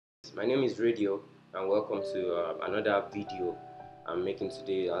guys, my name is Radio and welcome to another video I'm making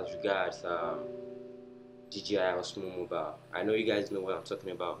today as regards DJI Osmo Mobile. I know you guys know what I'm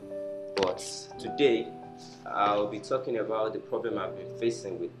talking about, but today I'll be talking about the problem I've been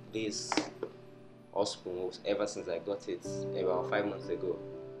facing with this Osmo ever since I got it about 5 months ago.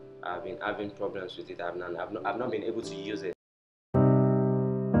 I've been having problems with it. I've not been able to use it.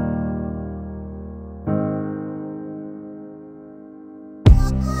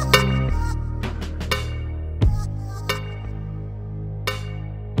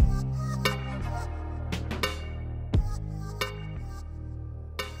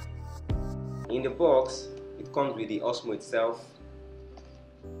 In the box, it comes with the Osmo itself.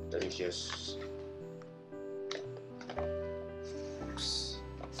 Let me just.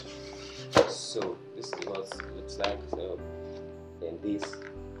 So this is what it looks like. So then this,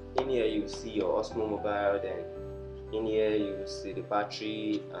 in here you see your Osmo Mobile. Then in here you see the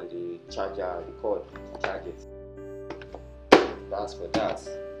battery and the charger, the cord to charge it. That's for that.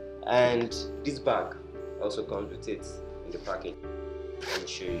 And this bag also comes with it in the package. Let me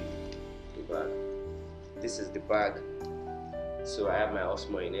show you the bag. This is the bag. So I have my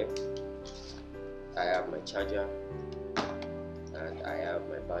Osmo in it, I have my charger, and I have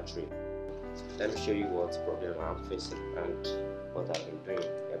my battery. Let me show you what problem I'm facing and what I've been doing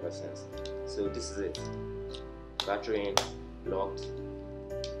ever since. So this is it. Battery in, locked.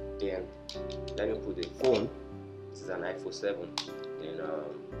 Then let me put the phone. This is an iPhone 7. Then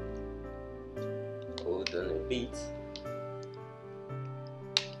hold on a bit.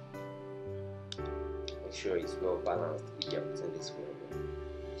 Make sure it's well balanced if you're putting this phone on.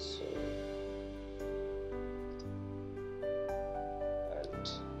 So and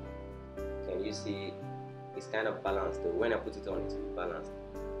can you see it's kind of balanced though. When I put it on, it's balanced.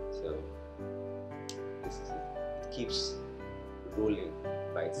 So this is it. It keeps rolling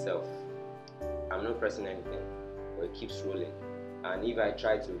by itself. I'm not pressing anything, but it keeps rolling. And if I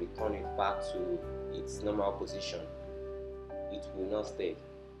try to return it back to its normal position, it will not stay.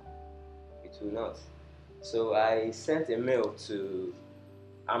 It will not. So I sent a mail to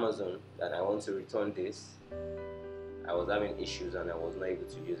Amazon that I want to return this. I was having issues and I was not able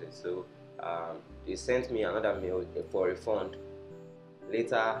to use it. So they sent me another mail for a refund.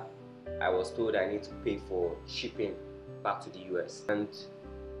 Later, I was told I need to pay for shipping back to the US. And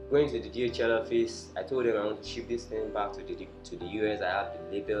going to the DHL office, I told them I want to ship this thing back to the US. I have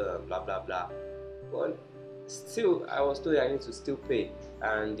the label and blah blah blah. But still, I was told I need to still pay,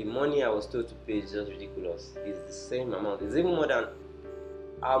 and the money I was told to pay is just ridiculous. It's the same amount. It's even more than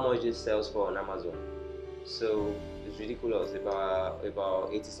how much it sells for on Amazon. So it's ridiculous. About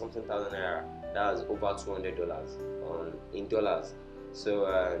 80 something thousand naira. That's over $200 in dollars. So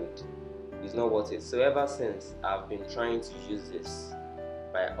and it's not worth it. So ever since, I've been trying to use this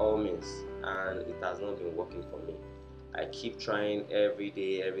by all means, and it has not been working for me. I keep trying every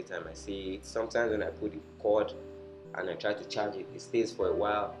day, every time I see it. Sometimes when I put the cord and I try to charge it, it stays for a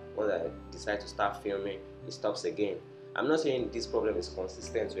while. Once I decide to start filming, it stops again. I'm not saying this problem is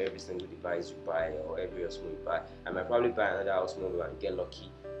consistent to every single device you buy or every Osmo you buy. I might probably buy another Osmo and get lucky.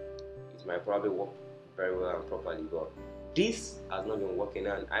 It might probably work very well and properly, but this has not been working.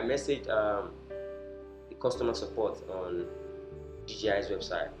 And I messaged the customer support on DJI's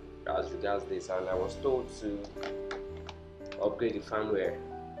website as regards this, and I was told to upgrade the firmware.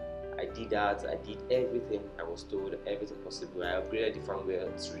 I did that. I did everything I was told, everything possible. I upgraded the firmware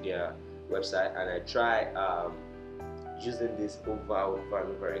through their website, and I tried using this over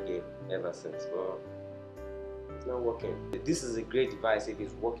and over again ever since, but it's not working. This is a great device if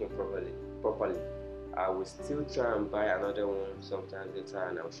it's working properly. I will still try and buy another one sometime later,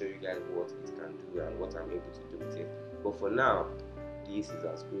 and I'll show you guys what it can do and what I'm able to do with it. But for now, this is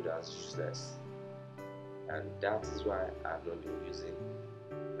as good as useless, and that is why I've not been using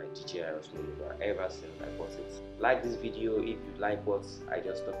my DJI Osmo Mobile ever since I bought it. Like this video if you like what I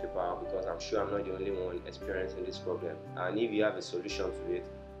just talked about, because I'm sure I'm not the only one experiencing this problem. And if you have a solution to it,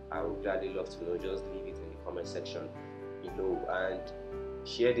 I would gladly love to know. Just leave it in the comment section below, and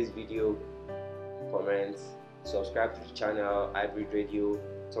share this video, comment, subscribe to the channel Hybrid Radio,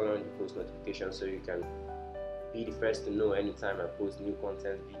 turn on the post notifications so you can be the first to know anytime I post new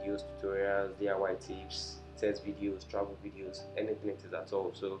content, videos, tutorials, DIY tips, test videos, travel videos, anything it is at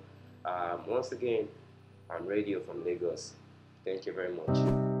all. So once again, I'm Radio from Lagos. Thank you very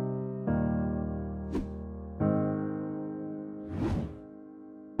much.